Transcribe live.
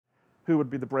Who would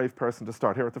be the brave person to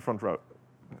start here at the front row?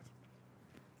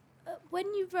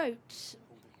 When you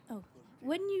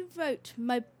wrote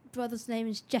My Brother's Name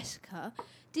is Jessica,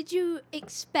 did you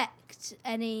expect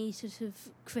any sort of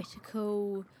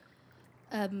critical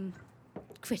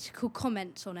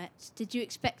comments on it? Did you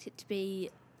expect it to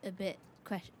be a bit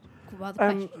rather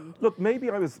questioned? Look, maybe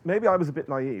I was a bit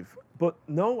naive, but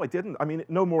no, I didn't. I mean,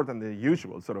 no more than the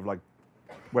usual sort of like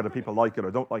whether people like it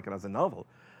or don't like it as a novel.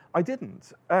 I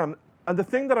didn't. And the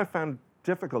thing that I found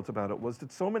difficult about it was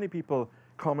that so many people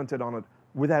commented on it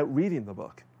without reading the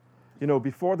book. You know,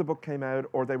 before the book came out,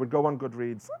 or they would go on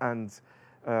Goodreads and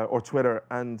or Twitter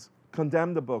and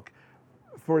condemn the book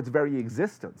for its very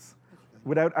existence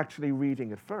without actually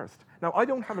reading it first. Now, I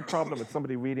don't have a problem with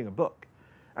somebody reading a book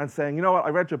and saying, you know what, I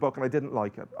read your book and I didn't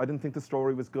like it. I didn't think the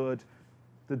story was good.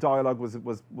 The dialogue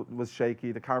was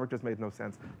shaky. The characters made no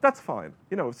sense. That's fine.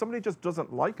 You know, if somebody just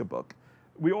doesn't like a book,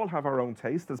 we all have our own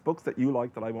taste. There's books that you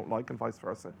like that I won't like and vice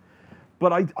versa.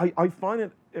 But I find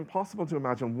it impossible to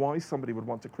imagine why somebody would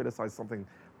want to criticize something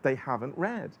they haven't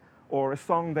read, or a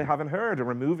song they haven't heard, or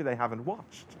a movie they haven't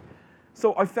watched.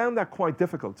 So I found that quite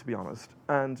difficult, to be honest.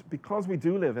 And because we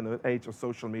do live in an age of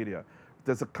social media,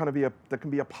 there can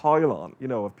be a pile-on, you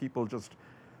know, of people just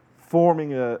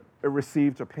forming a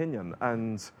received opinion.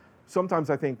 And sometimes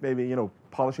I think maybe, you know,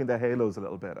 polishing their halos a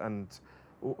little bit and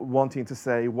wanting to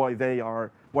say why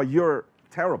you're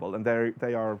terrible and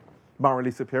they are morally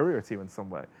superior to you in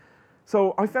some way.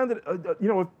 So I found that, you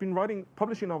know, I've been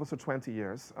publishing novels for 20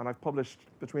 years, and I've published,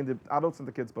 between the adults and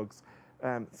the kids' books,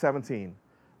 17.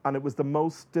 And it was the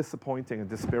most disappointing and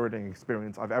dispiriting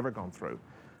experience I've ever gone through,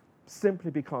 simply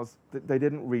because they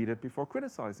didn't read it before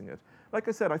criticizing it. Like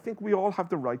I said, I think we all have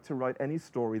the right to write any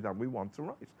story that we want to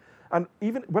write. And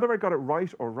even whether I got it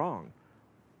right or wrong,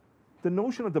 the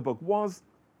notion of the book was,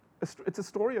 it's a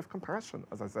story of compassion,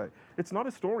 as I say. It's not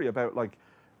a story about, like,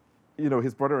 you know,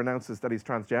 his brother announces that he's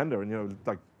transgender and, you know,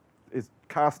 like, is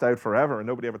cast out forever and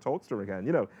nobody ever talks to her again.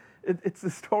 You know, it's a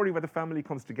story where the family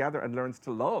comes together and learns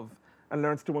to love and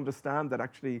learns to understand that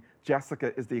actually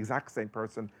Jessica is the exact same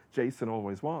person Jason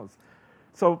always was.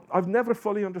 So I've never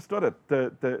fully understood it,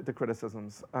 the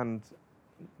criticisms, and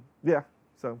yeah,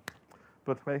 so,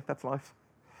 but hey, that's life.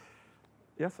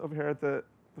 Yes, over here at the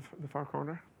far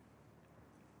corner.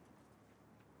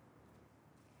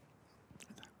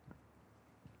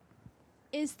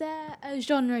 Is there a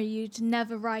genre you'd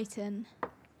never write in?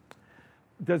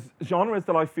 There's genres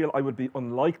that I feel I would be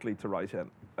unlikely to write in,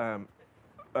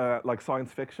 like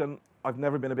science fiction. I've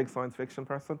never been a big science fiction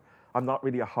person. I'm not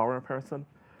really a horror person.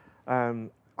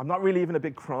 I'm not really even a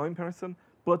big crime person.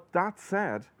 But that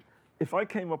said, if I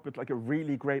came up with like a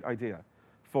really great idea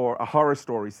for a horror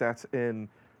story set in,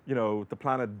 you know, the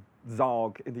planet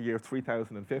Zog in the year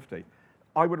 3050,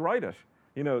 I would write it.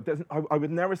 You know, I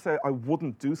would never say I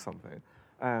wouldn't do something.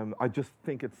 I just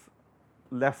think it's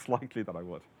less likely that I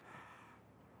would.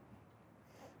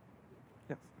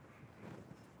 Yes.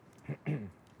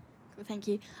 Cool, thank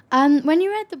you. When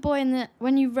you wrote The Boy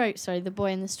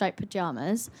in the Striped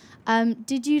Pajamas,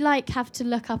 did you have to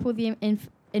look up all the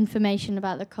information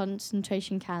about the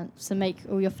concentration camps and make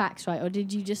all your facts right, or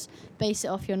did you just base it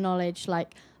off your knowledge,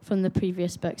 from the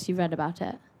previous books you read about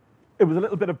it? It was a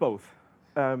little bit of both.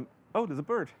 Oh, there's a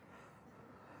bird.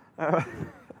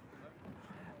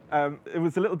 It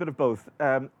was a little bit of both.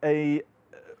 I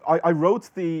wrote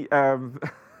the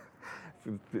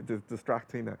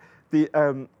distracting now.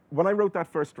 When I wrote that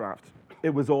first draft, it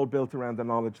was all built around the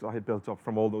knowledge that I had built up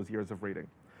from all those years of reading.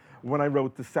 When I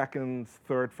wrote the second,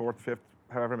 third, fourth, fifth,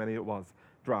 however many it was,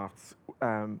 drafts,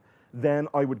 then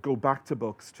I would go back to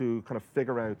books to kind of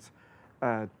figure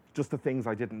out just the things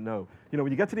I didn't know. You know,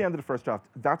 when you get to the end of the first draft,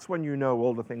 that's when you know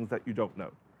all the things that you don't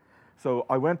know. So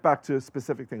I went back to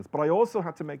specific things, but I also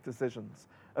had to make decisions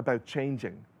about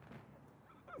changing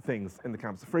things in the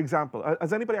camps. For example,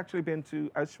 has anybody actually been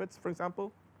to Auschwitz, for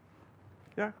example?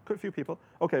 Yeah, quite a few people.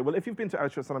 Okay, well, if you've been to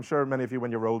Auschwitz, and I'm sure many of you, when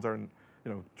you're older and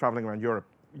traveling around Europe,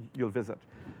 you'll visit.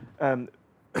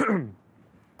 In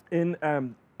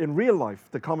real life,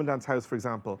 the commandant's house, for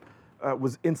example,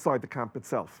 was inside the camp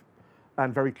itself,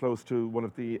 and very close to one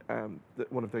of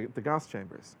the gas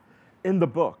chambers. In the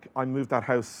book, I moved that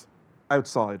house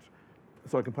outside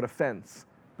so I can put a fence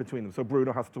between them. So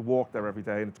Bruno has to walk there every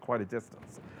day, and it's quite a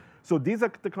distance. So these are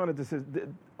the kind of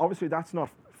decisions. Obviously, that's not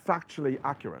factually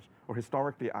accurate or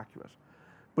historically accurate,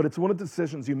 but it's one of the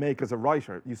decisions you make as a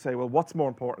writer. You say, well, what's more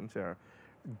important here?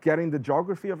 Getting the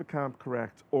geography of a camp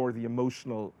correct or the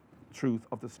emotional truth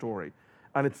of the story?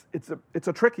 And it's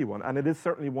a tricky one, and it is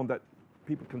certainly one that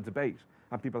people can debate,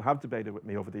 and people have debated with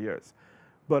me over the years.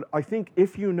 But I think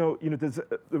if you know,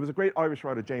 there was a great Irish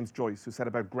writer, James Joyce, who said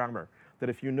about grammar that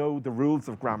if you know the rules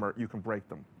of grammar, you can break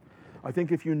them. I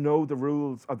think if you know the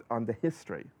rules and the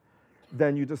history,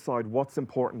 then you decide what's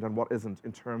important and what isn't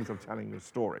in terms of telling your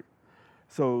story.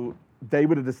 So they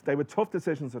were tough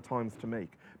decisions at times to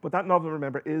make. But that novel,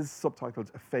 remember, is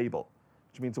subtitled A Fable,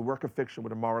 which means a work of fiction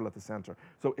with a moral at the center.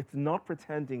 So it's not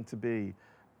pretending to be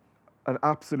an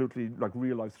absolutely like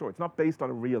real life story. It's not based on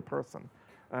a real person.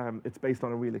 It's based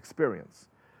on a real experience.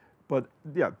 But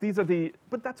yeah, these are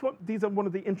one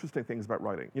of the interesting things about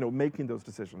writing, making those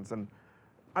decisions. And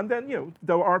then,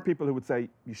 there are people who would say,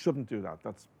 you shouldn't do that,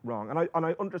 that's wrong. And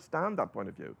I understand that point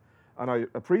of view. And I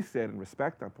appreciate and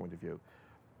respect that point of view.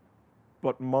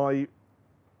 But my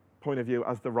point of view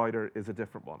as the writer is a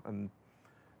different one.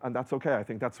 And that's okay. I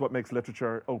think that's what makes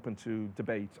literature open to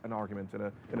debate and argument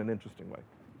in an interesting way.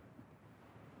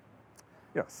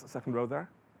 Yes, second row there.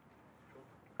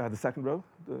 The second row,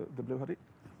 the blue hoodie.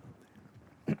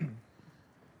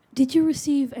 Did you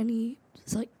receive any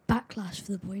backlash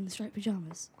for The Boy in the Striped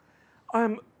Pyjamas?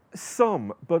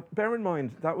 Some, but bear in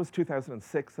mind, that was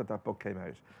 2006 that book came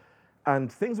out.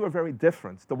 And things were very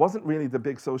different. There wasn't really the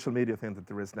big social media thing that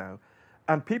there is now.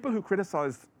 And people who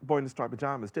criticized Boy in the Striped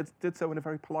Pyjamas did so in a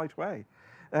very polite way.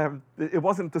 It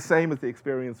wasn't the same as the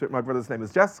experience with My Brother's Name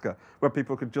is Jessica, where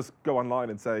people could just go online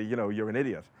and say, you're an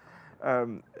idiot.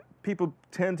 People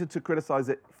tended to criticize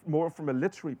it more from a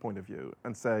literary point of view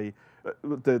and say,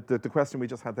 the question we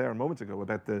just had there a moment ago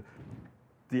about the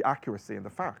accuracy and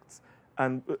the facts.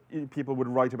 And people would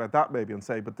write about that maybe and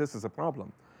say, but this is a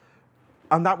problem.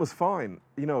 And that was fine,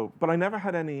 but I never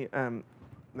had any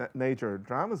major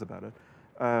dramas about it.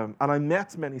 And I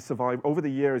met many survivors over the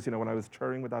years, when I was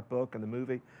touring with that book and the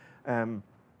movie.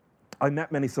 I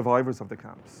met many survivors of the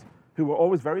camps who were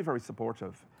always very, very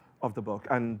supportive of the book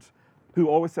and who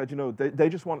always said, they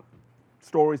just want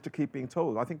stories to keep being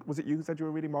told. I think, was it you who said you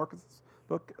were reading Marcus's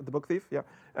book, The Book Thief? Yeah.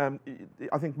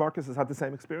 I think Marcus has had the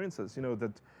same experiences,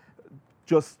 that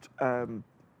just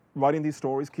writing these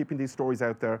stories, keeping these stories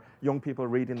out there, young people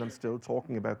reading them still,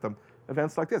 talking about them.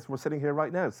 Events like this, we're sitting here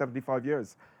right now, 75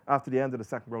 years after the end of the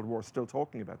Second World War, still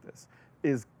talking about this,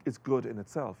 is good in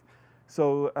itself.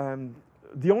 So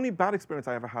the only bad experience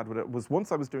I ever had with it was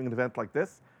once I was doing an event like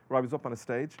this, where I was up on a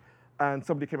stage, and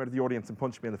somebody came out of the audience and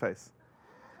punched me in the face.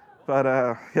 But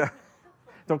yeah,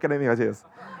 don't get any ideas.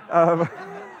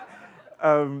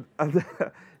 And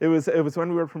it was when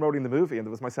we were promoting the movie, and it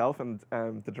was myself and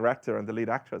the director and the lead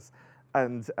actress.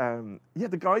 And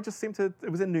the guy just seemed to, it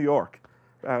was in New York.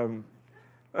 And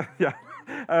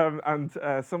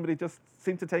somebody just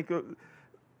seemed to take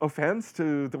offense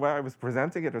to the way I was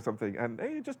presenting it or something. And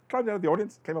he just climbed out of the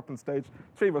audience, came up on stage.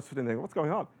 Three of us sitting there, what's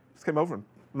going on? Just came over and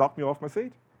knocked me off my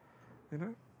seat,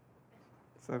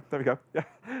 So there we go. Yeah,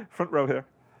 front row here.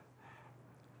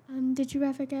 Did you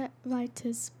ever get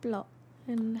writer's block,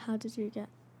 and how did you get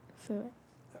through it?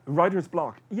 Writer's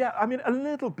block? Yeah, a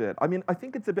little bit. I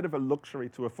think it's a bit of a luxury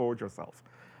to afford yourself.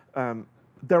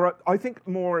 I think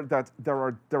more that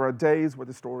there are days where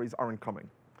the stories aren't coming,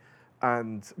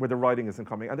 and where the writing isn't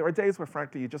coming, and there are days where,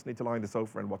 frankly, you just need to lie on the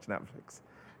sofa and watch Netflix,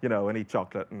 and eat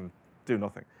chocolate and do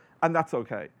nothing, and that's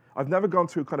okay. I've never gone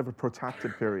through kind of a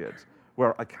protracted period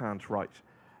where I can't write.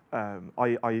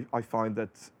 I find that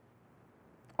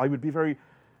I would be very,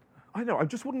 I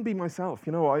just wouldn't be myself.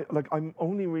 I'm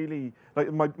only really,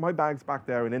 my bag's back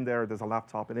there, and in there there's a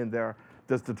laptop, and in there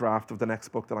there's the draft of the next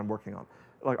book that I'm working on.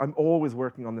 I'm always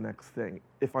working on the next thing.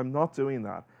 If I'm not doing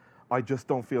that, I just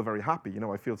don't feel very happy.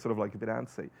 I feel sort of like a bit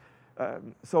antsy.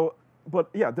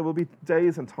 But yeah, there will be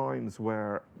days and times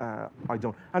where I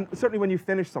don't. And certainly when you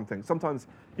finish something, sometimes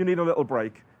you need a little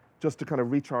break just to kind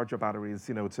of recharge your batteries,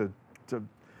 to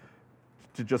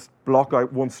just block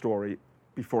out one story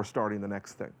before starting the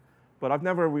next thing. But I've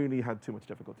never really had too much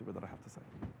difficulty with it, I have to say.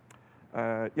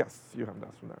 Yes, you haven't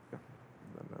asked from there. Yeah.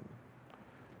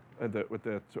 And with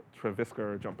the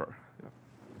Trevisker jumper.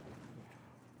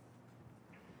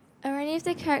 Yeah. Are any of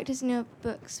the characters in your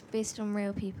books based on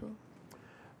real people?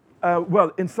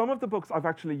 Well, in some of the books, I've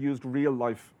actually used real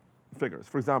life figures.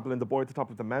 For example, in The Boy at the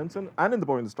Top of the Mountain and in The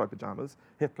Boy in the Striped Pyjamas,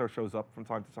 Hitler shows up from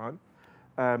time to time.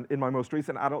 In my most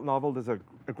recent adult novel, there's a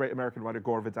great American writer,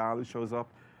 Gore Vidal, who shows up.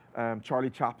 Charlie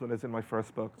Chaplin is in my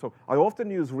first book. So I often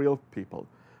use real people.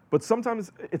 But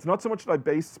sometimes it's not so much that I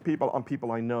base people on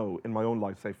people I know in my own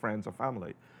life, say friends or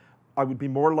family. I would be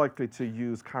more likely to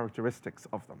use characteristics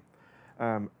of them.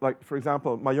 For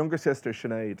example, my younger sister,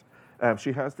 Sinead,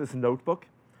 she has this notebook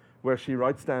where she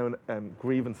writes down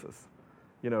grievances.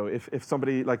 If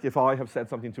somebody, if I have said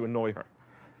something to annoy her,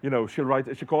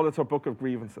 she'll call it her book of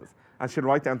grievances. And she'll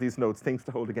write down these notes, things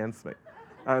to hold against me.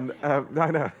 And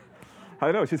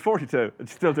I know, she's 42 and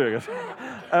she's still doing it.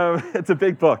 It's a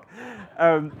big book.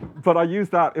 But I use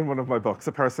that in one of my books,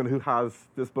 a person who has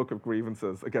this book of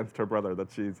grievances against her brother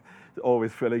that she's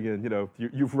always filling in,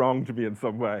 you've wronged me in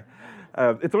some way.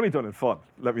 It's only done in fun,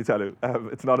 let me tell you.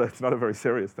 It's not a very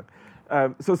serious thing.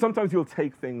 So sometimes you'll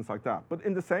take things like that. But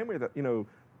in the same way that,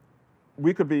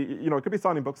 we could be, it could be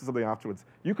signing books or something afterwards.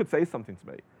 You could say something to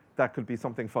me that could be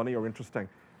something funny or interesting,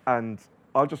 and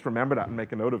I'll just remember that and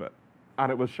make a note of it,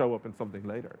 and it will show up in something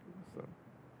later. So,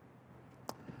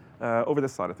 over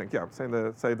this side, I think, yeah.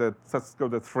 Let's go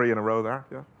the 3 in a row there,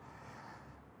 yeah.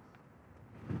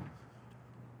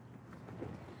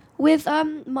 With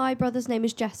My Brother's Name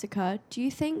is Jessica, do you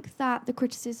think that the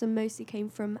criticism mostly came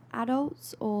from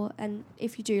adults, and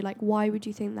if you do, why would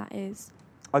you think that is?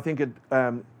 I think it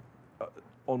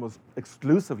almost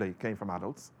exclusively came from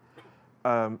adults.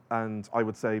 And I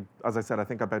would say, as I said, I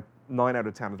think about 9 out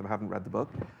of 10 of them haven't read the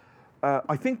book.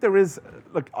 I think there is,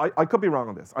 I could be wrong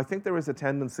on this. I think there is a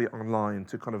tendency online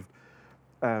to kind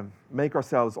of make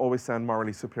ourselves always sound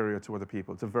morally superior to other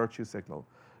people, to virtue signal,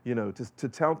 to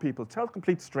tell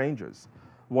complete strangers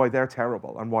why they're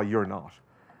terrible and why you're not.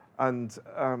 And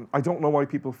I don't know why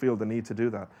people feel the need to do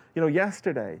that.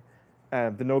 Yesterday,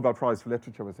 the Nobel Prize for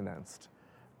Literature was announced.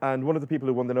 And one of the people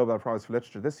who won the Nobel Prize for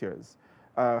Literature this year's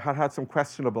had some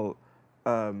questionable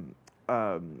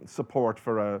support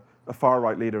for a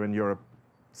far-right leader in Europe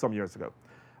some years ago.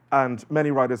 And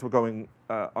many writers were going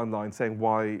online saying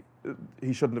why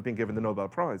he shouldn't have been given the Nobel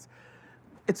Prize.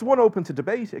 It's one open to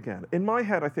debate again. In my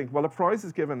head, I think, well, a prize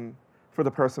is given for the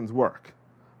person's work,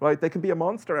 right? They can be a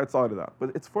monster outside of that,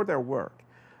 but it's for their work.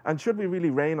 And should we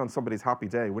really rain on somebody's happy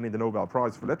day, winning the Nobel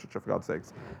Prize for Literature, for God's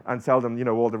sakes, and tell them,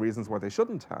 all the reasons why they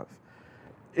shouldn't have?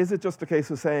 Is it just a case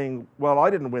of saying, well, I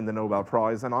didn't win the Nobel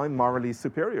Prize and I'm morally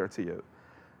superior to you?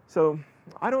 So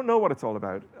I don't know what it's all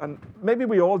about. And maybe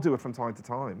we all do it from time to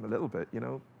time, a little bit,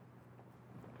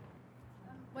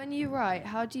 When you write,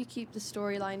 how do you keep the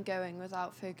storyline going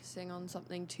without focusing on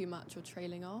something too much or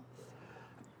trailing off?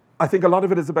 I think a lot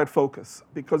of it is about focus,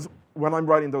 because when I'm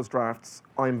writing those drafts,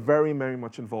 I'm very, very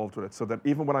much involved with it, so that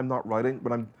even when I'm not writing,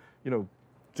 when I'm,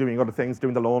 doing other things,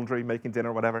 doing the laundry, making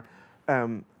dinner, whatever,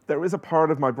 there is a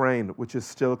part of my brain which is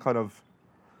still kind of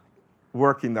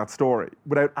working that story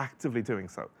without actively doing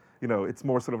so. It's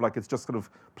more sort of like it's just sort of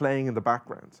playing in the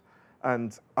background.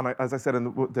 And as I said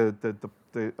in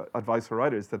the advice for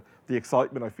writers, that the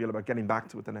excitement I feel about getting back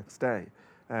to it the next day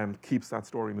keeps that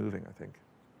story moving, I think.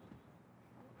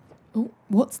 Oh,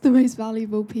 what's the most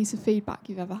valuable piece of feedback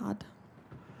you've ever had?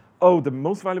 Oh, the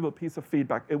most valuable piece of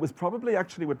feedback, it was probably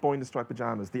actually with Boy in the Striped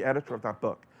Pajamas, the editor of that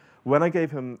book. When I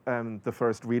gave him the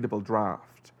first readable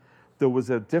draft, there was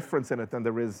a difference in it than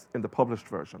there is in the published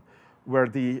version, where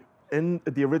in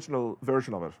the original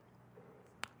version of it,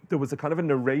 there was a kind of a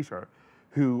narrator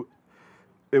the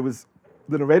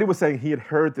narrator was saying he had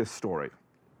heard this story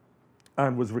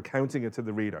and was recounting it to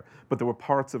the reader, but there were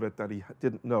parts of it that he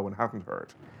didn't know and hadn't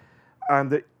heard.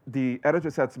 And the editor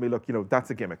said to me, look,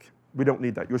 that's a gimmick. We don't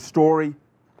need that. Your story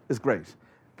is great.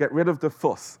 Get rid of the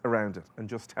fuss around it and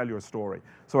just tell your story.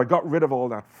 So I got rid of all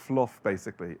that fluff,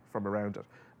 basically, from around it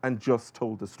and just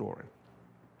told the story.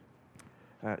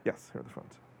 Yes, here at the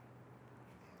front.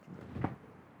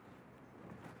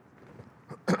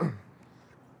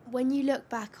 When you look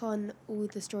back on all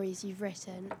the stories you've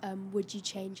written, would you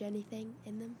change anything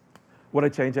in them? Would I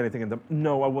change anything in them?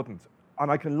 No, I wouldn't. And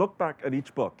I can look back at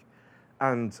each book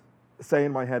and say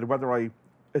in my head whether I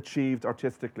achieved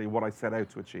artistically what I set out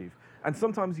to achieve. And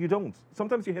sometimes you don't.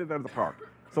 Sometimes you hit it out of the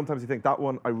park. Sometimes you think, that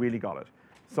one, I really got it.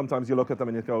 Sometimes you look at them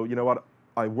and you go, you know what,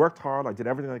 I worked hard, I did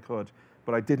everything I could,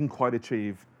 but I didn't quite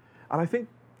achieve. And I think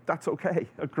that's okay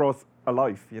across a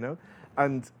life,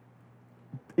 And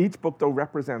each book, though,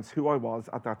 represents who I was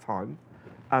at that time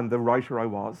and the writer I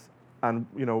was and,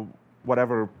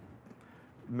 whatever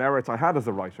merit I had as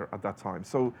a writer at that time.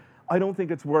 So I don't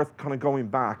think it's worth kind of going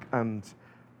back and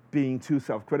being too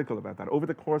self-critical about that. Over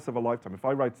the course of a lifetime, if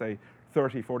I write, say,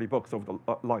 30, 40 books over the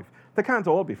life, they can't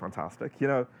all be fantastic,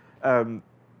 And,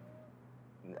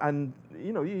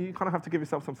 you kind of have to give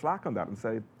yourself some slack on that and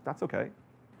say, that's okay.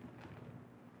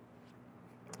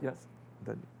 Yes.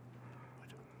 Then.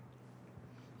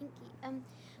 Thank you.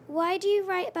 Why do you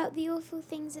write about the awful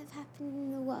things that have happened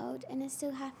in the world and are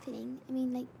still happening? I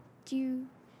mean, do you,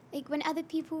 when other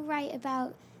people write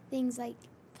about things like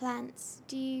plants,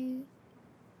 do you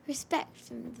respect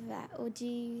them for that, or do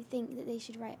you think that they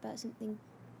should write about something?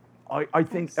 I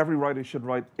think every writer should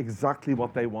write exactly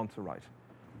what they want to write.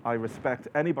 I respect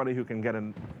anybody who can get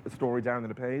a story down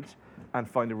on a page and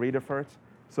find a reader for it.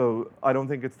 So I don't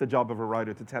think it's the job of a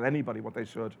writer to tell anybody what they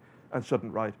should and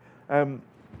shouldn't write.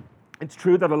 It's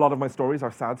true that a lot of my stories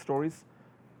are sad stories.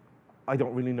 I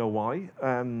don't really know why,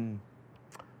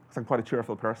 because I'm quite a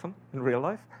cheerful person in real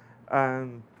life. I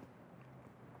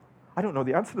don't know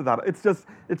the answer to that.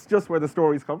 It's just where the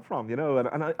stories come from, you know.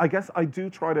 And I guess I do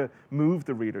try to move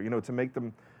the reader, you know, to make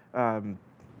them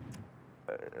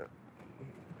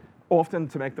often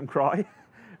to make them cry,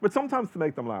 but sometimes to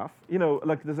make them laugh. You know,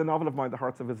 like there's a novel of mine, The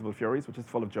Heart's Invisible Furies, which is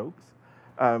full of jokes.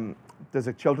 There's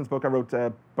a children's book I wrote,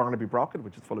 Barnaby Brockett,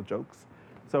 which is full of jokes.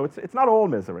 So it's not all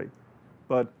misery,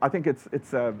 but I think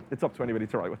it's up to anybody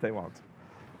to write what they want.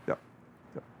 Yeah,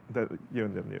 you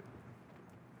and then you.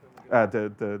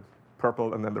 The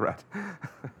purple and then the red.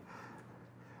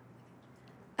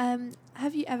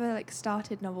 Have you ever like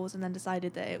started novels and then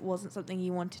decided that it wasn't something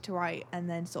you wanted to write and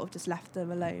then sort of just left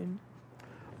them alone?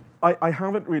 I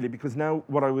haven't really, because now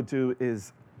what I would do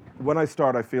is, when I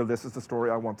start, I feel this is the story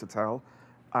I want to tell,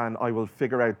 and I will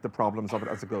figure out the problems of it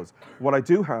as it goes. What I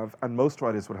do have, and most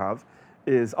writers would have,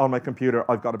 is on my computer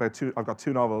I've got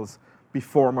two novels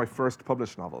before my first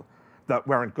published novel that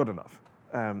weren't good enough,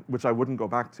 which I wouldn't go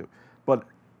back to. But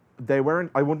I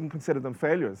wouldn't consider them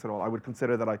failures at all. I would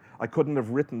consider that I couldn't have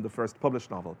written the first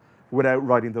published novel without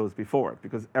writing those before it,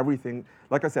 because everything,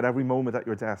 like I said, every moment at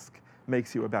your desk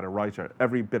makes you a better writer.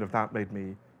 Every bit of that made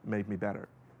me better.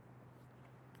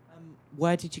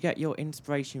 Where did you get your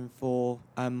inspiration for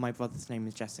My Brother's Name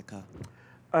is Jessica?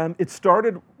 It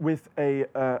started with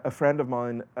a friend of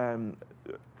mine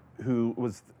who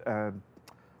was,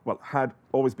 had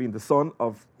always been the son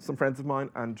of some friends of mine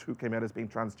and who came out as being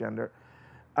transgender.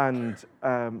 And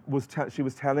she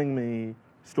was telling me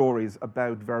stories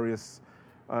about various,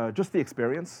 just the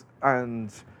experience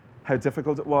and how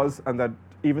difficult it was, and that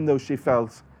even though she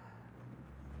felt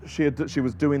she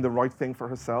was doing the right thing for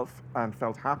herself and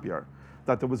felt happier,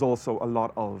 that there was also a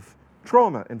lot of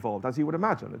trauma involved, as you would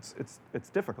imagine. It's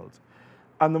difficult.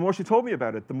 And the more she told me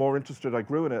about it, the more interested I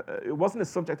grew in it. It wasn't a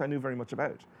subject I knew very much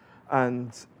about.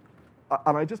 And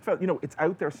I just felt, you know, it's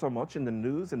out there so much in the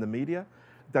news, in the media,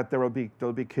 that there'll be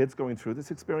kids going through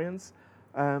this experience.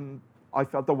 I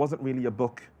felt there wasn't really a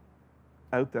book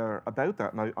out there about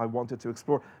that, and I wanted to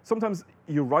explore. Sometimes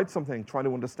you write something trying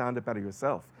to understand it better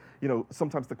yourself. You know,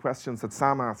 sometimes the questions that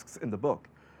Sam asks in the book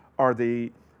are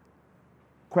the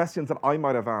questions that I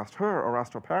might have asked her or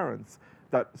asked her parents,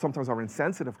 that sometimes are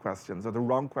insensitive questions or the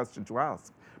wrong question to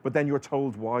ask. But then you're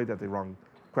told why they're the wrong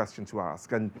question to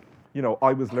ask. And, you know,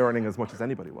 I was learning as much as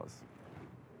anybody was.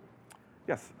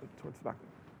 Yes, towards the back.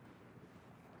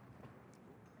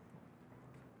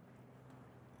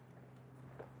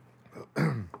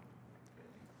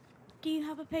 Do you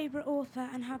have a favourite author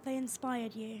and have they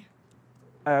inspired you?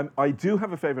 I do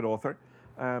have a favourite author.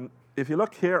 If you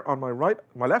look here on my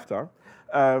left arm,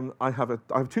 I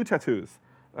have two tattoos.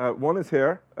 One is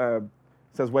here,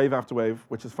 says Wave After Wave,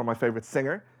 which is from my favourite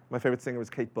singer. My favourite singer is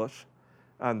Kate Bush,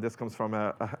 and this comes from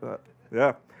from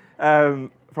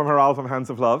her album Hands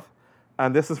of Love.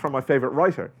 And this is from my favourite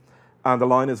writer. And the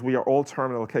line is, "We are all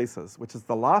terminal cases," which is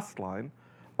the last line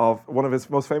of one of his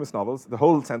most famous novels. The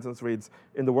whole sentence reads,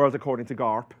 "In the world according to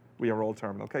Garp, we are all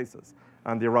terminal cases."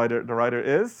 And the writer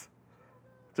is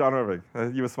John Irving.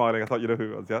 You were smiling, I thought you knew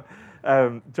who it was, yeah?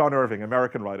 John Irving,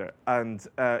 American writer. And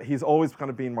he's always kind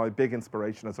of been my big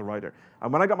inspiration as a writer.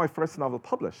 And when I got my first novel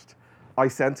published, I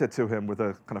sent it to him with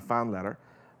a kind of fan letter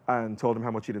and told him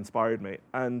how much he'd inspired me.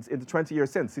 And in the 20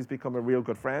 years since, he's become a real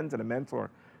good friend and a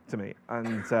mentor to me.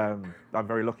 And I'm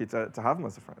very lucky to have him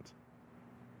as a friend.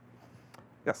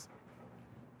 Yes.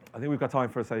 I think we've got time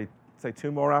for, say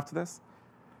two more after this.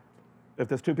 If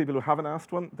there's two people who haven't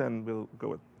asked one, then we'll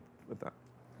go with that.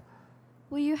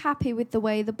 Were you happy with the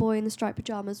way the boy in the striped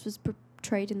pajamas was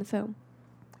portrayed in the film?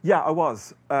 Yeah, I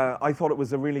was. I thought it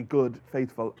was a really good,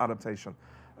 faithful adaptation.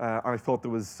 I thought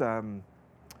there was,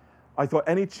 I thought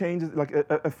any changes, like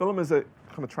a film is a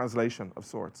kind of translation of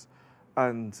sorts,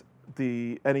 and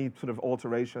any sort of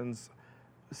alterations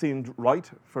seemed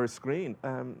right for a screen.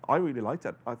 I really liked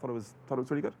it. I thought it was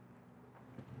really good.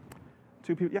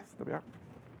 Two people, yes, there we are.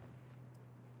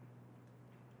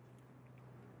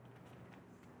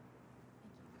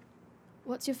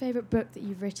 What's your favourite book that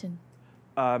you've written?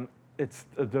 It's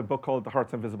the book called The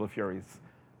Heart's Invisible Furies,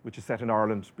 which is set in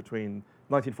Ireland between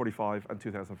 1945 and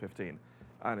 2015.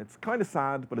 And it's kind of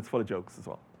sad, but it's full of jokes as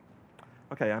well.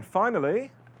 Okay, and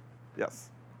finally, yes.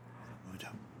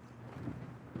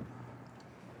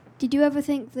 Did you ever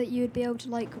think that you would be able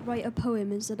to write a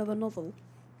poem instead of a novel?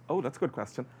 Oh, that's a good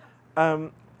question.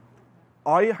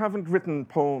 I haven't written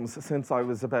poems since I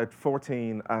was about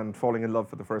 14 and falling in love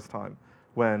for the first time,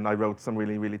 when I wrote some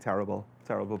really, really terrible,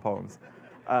 terrible poems.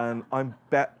 And I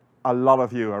bet a lot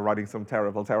of you are writing some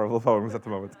terrible, terrible poems at the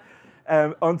moment.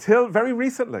 Until very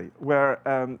recently, where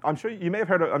I'm sure you may have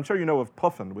heard of, I'm sure you know of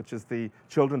Puffin, which is the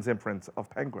children's imprint of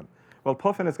Penguin. Well,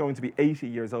 Puffin is going to be 80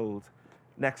 years old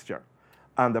next year,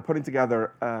 and they're putting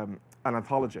together an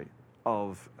anthology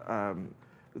of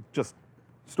just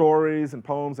stories and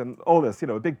poems and all this,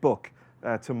 a big book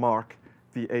to mark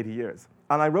the 80 years.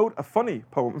 And I wrote a funny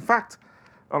poem. In fact,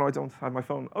 oh no, I don't have my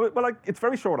phone. Oh, well, it's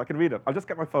very short. I can read it. I'll just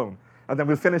get my phone, and then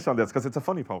we'll finish on this because it's a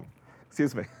funny poem.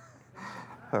 Excuse me.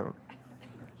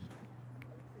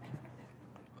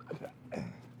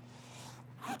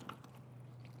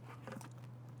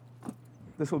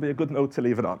 This will be a good note to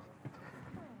leave it on.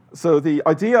 So the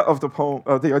idea of the poem,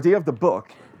 the idea of the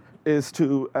book, is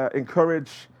to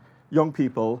encourage young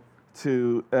people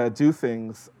to do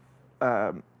things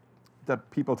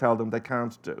that people tell them they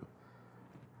can't do.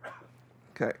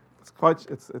 Okay, it's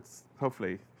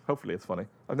hopefully it's funny.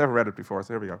 I've never read it before,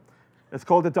 so here we go. It's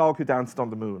called The Dog Who Danced on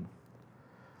the Moon.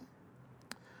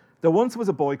 There once was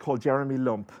a boy called Jeremy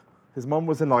Lump. His mum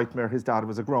was a nightmare, his dad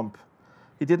was a grump.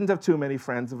 He didn't have too many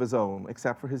friends of his own,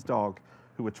 except for his dog,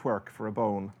 who would twerk for a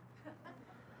bone.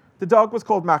 The dog was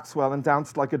called Maxwell and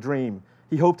danced like a dream.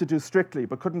 He hoped to do Strictly,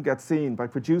 but couldn't get seen by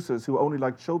producers who only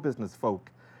liked show business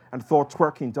folk and thought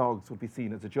twerking dogs would be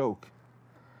seen as a joke.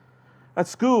 At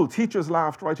school, teachers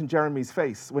laughed right in Jeremy's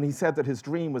face when he said that his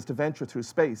dream was to venture through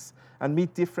space and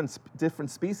meet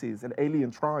different species and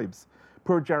alien tribes.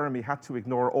 Poor Jeremy had to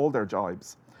ignore all their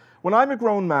jibes. When I'm a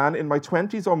grown man in my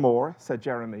 20s or more, said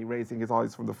Jeremy, raising his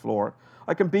eyes from the floor,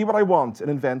 I can be what I want, an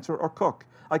inventor or cook.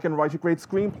 I can write a great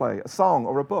screenplay, a song,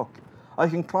 or a book. I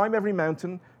can climb every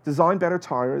mountain, design better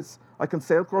tires. I can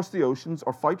sail across the oceans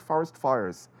or fight forest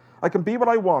fires. I can be what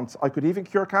I want. I could even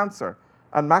cure cancer.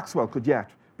 And Maxwell could yet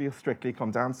be a Strictly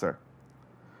Come Dancer.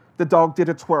 The dog did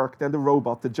a twerk, then the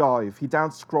robot the jive. He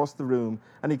danced across the room,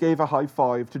 and he gave a high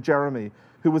five to Jeremy,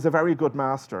 who was a very good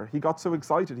master. He got so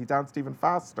excited he danced even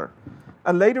faster.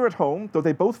 And later at home, though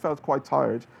they both felt quite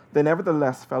tired, they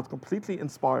nevertheless felt completely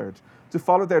inspired to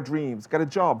follow their dreams, get a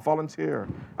job, volunteer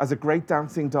as a great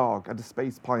dancing dog and a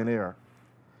space pioneer.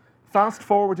 Fast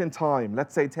forward in time,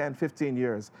 let's say 10, 15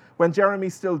 years, when Jeremy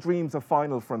still dreams of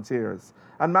final frontiers,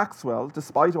 and Maxwell,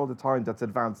 despite all the time that's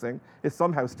advancing, is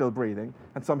somehow still breathing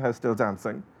and somehow still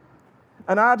dancing.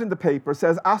 An ad in the paper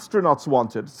says astronauts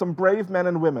wanted, some brave men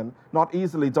and women, not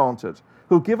easily daunted,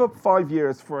 who'll give up 5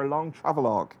 years for a long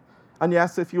travelogue. And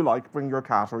yes, if you like, bring your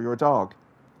cat or your dog.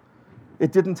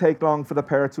 It didn't take long for the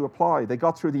pair to apply. They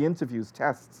got through the interviews,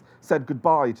 tests, said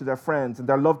goodbye to their friends and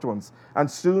their loved ones, and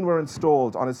soon were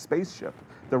installed on a spaceship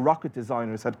the rocket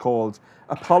designers had called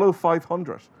Apollo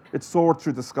 500. It soared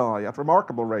through the sky at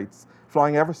remarkable rates,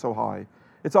 flying ever so high,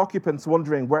 its occupants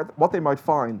wondering what they might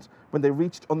find when they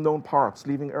reached unknown parts,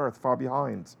 leaving Earth far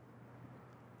behind.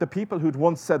 The people who'd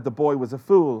once said the boy was a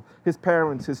fool, his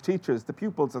parents, his teachers, the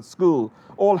pupils at school,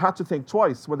 all had to think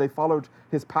twice when they followed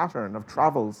his pattern of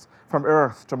travels from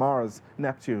Earth to Mars,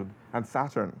 Neptune, and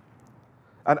Saturn.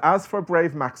 And as for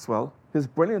brave Maxwell, his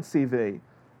brilliant CV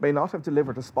may not have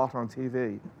delivered a spot on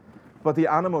TV, but the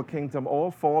animal kingdom all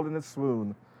fall in a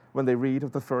swoon when they read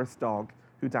of the first dog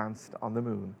who danced on the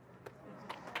moon.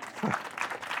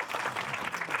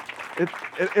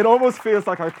 It almost feels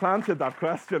like I planted that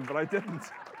question, but I didn't.